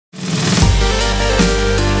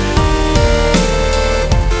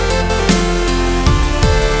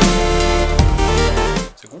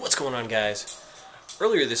guys,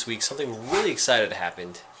 earlier this week something really exciting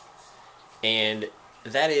happened, and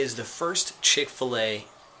that is the first Chick-fil-A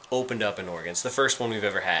opened up in Oregon. It's the first one we've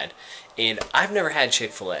ever had, and I've never had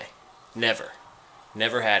Chick-fil-A. Never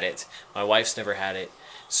had it. My wife's never had it,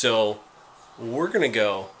 so we're gonna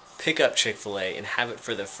go pick up Chick-fil-A and have it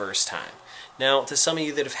for the first time. Now, to some of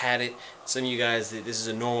you that have had it, some of you guys, this is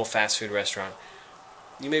a normal fast food restaurant,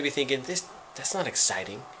 you may be thinking, that's not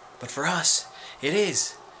exciting. But for us, it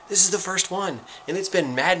is. This is the first one, and it's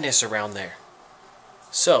been madness around there.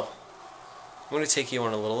 So, I'm going to take you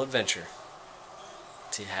on a little adventure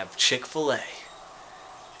to have Chick-fil-A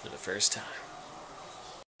for the first time.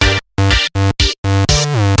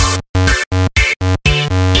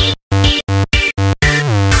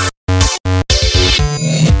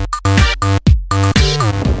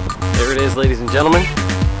 There it is, ladies and gentlemen.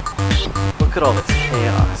 Look at all this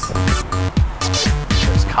chaos.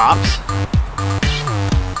 There's cops.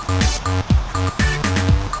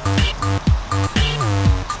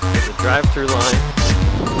 There's a drive-through line.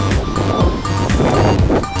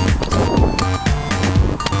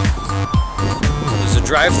 There's a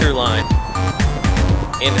drive-through line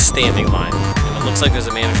and a standing line. And it looks like there's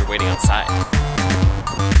a manager waiting outside.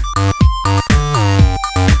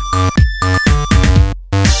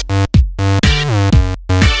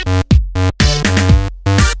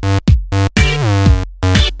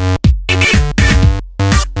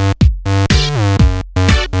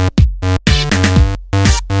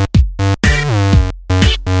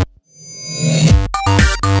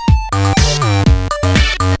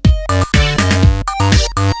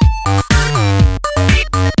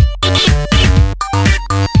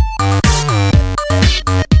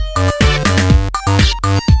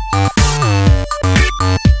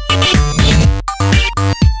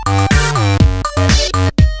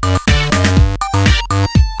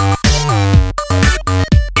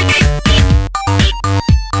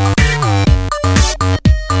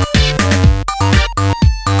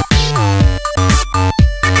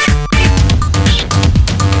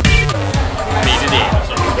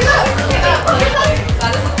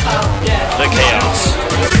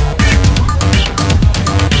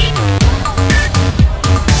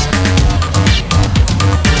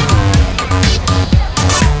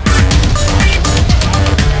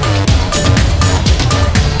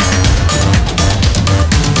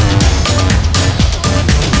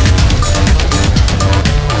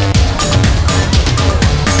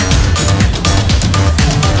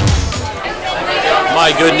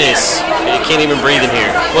 My goodness, you can't even breathe in here.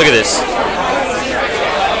 Look at this.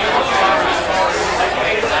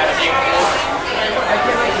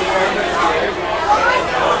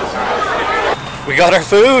 We got our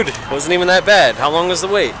food. It wasn't even that bad. How long was the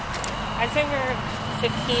wait? I'd say we're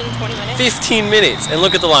 15, 20 minutes. 15 minutes. And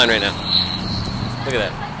look at the line right now. Look at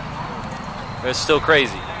that. It's still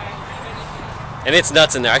crazy. And it's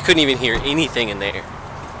nuts in there. I couldn't even hear anything in there.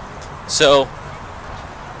 So,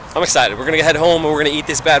 I'm excited. We're going to head home and we're going to eat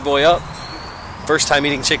this bad boy up. First time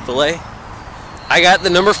eating Chick-fil-A. I got the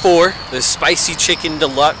number 4, the spicy chicken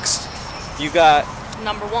deluxe. You got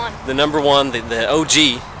number 1. The number 1, the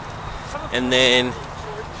OG. And then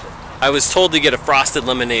I was told to get a frosted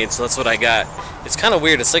lemonade, so that's what I got. It's kind of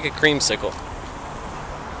weird. It's like a creamsicle.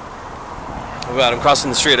 Oh God, I'm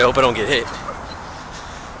crossing the street. I hope I don't get hit.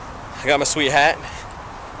 I got my sweet hat.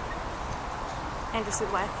 And your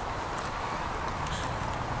sweet wife.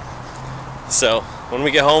 So, when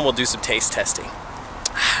we get home, we'll do some taste testing.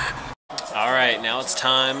 Alright, now it's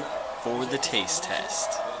time for the taste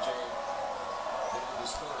test.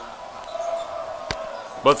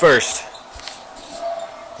 But first,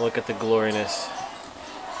 look at the gloriness.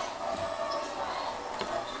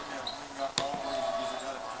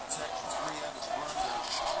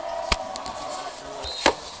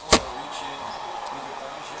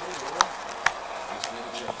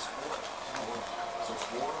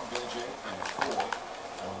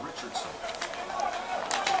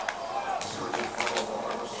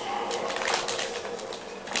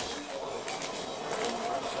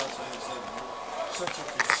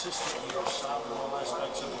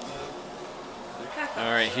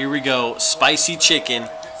 Alright, here we go. Spicy chicken.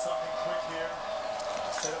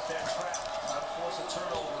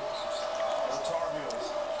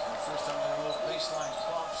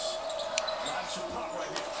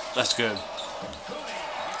 That's good.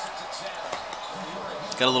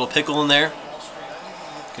 Got a little pickle in there.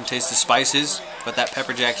 You can taste the spices. Got that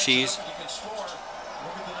pepper jack cheese.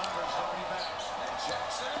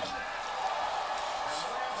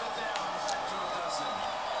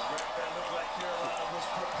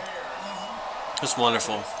 It's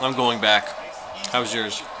wonderful. I'm going back. How was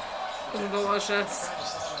yours? It was delicious.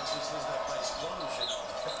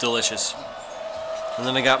 delicious. And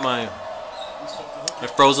then I got my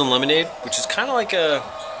frozen lemonade, which is kind of like a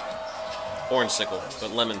orange sickle,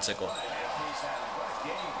 but lemon sickle.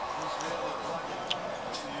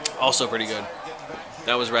 Also pretty good.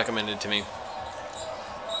 That was recommended to me.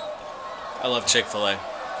 I love Chick-fil-A.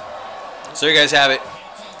 So you guys have it.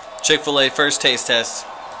 Chick-fil-A first taste test.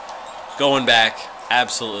 Going back.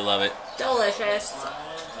 Absolutely love it. Delicious.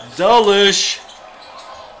 Delish.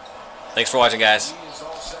 Thanks for watching, guys.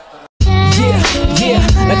 Yeah,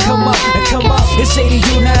 now come up, it's 80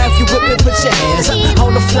 you now if you with me, put your hands up.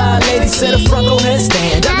 All the fly ladies to the front, go ahead,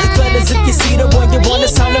 stand up. Fellas, if you see the one you want,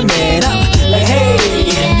 it's time to man up. Like, hey,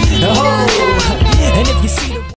 oh, and if you see